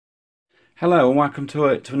Hello and welcome to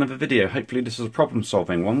another video. Hopefully this is a problem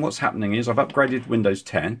solving one. What's happening is I've upgraded Windows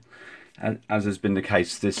 10 as has been the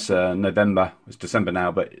case this November. It's December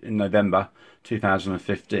now, but in November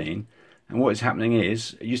 2015. And what is happening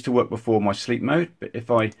is, it used to work before my sleep mode, but if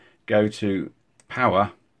I go to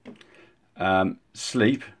power,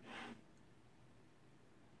 sleep,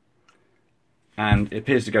 and it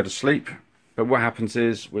appears to go to sleep, but what happens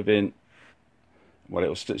is within,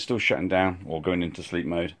 well, it's still shutting down or going into sleep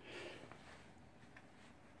mode.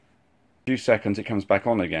 Few seconds it comes back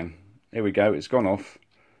on again. Here we go, it's gone off,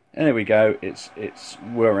 and there we go, it's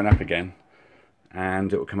whirring up again,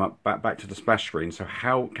 and it will come up back to the splash screen. So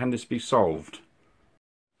how can this be solved?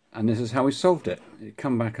 And this is how we solved it. You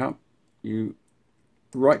come back up, you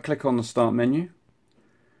right click on the start menu,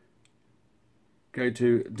 go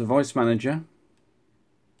to device manager,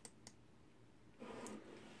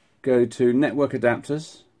 go to network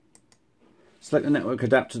adapters, select the network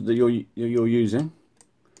adapter that you're using,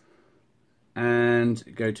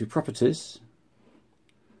 and go to properties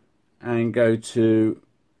and go to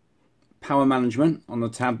power management on the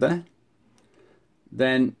tab there.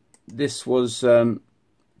 Then this was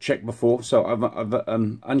checked before, so I've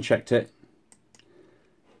unchecked it,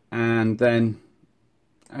 and then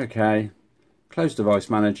okay, close device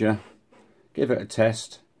manager, give it a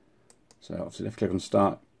test. So obviously left click on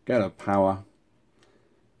start, go to power,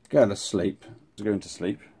 go to sleep, go into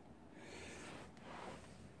sleep.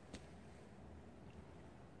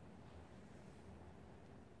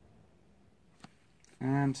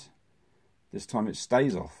 And this time it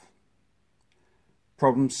stays off.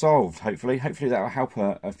 Problem solved, hopefully. Hopefully that will help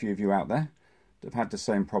a few of you out there that have had the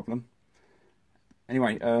same problem.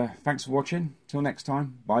 Anyway, thanks for watching. Till next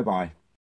time, bye bye.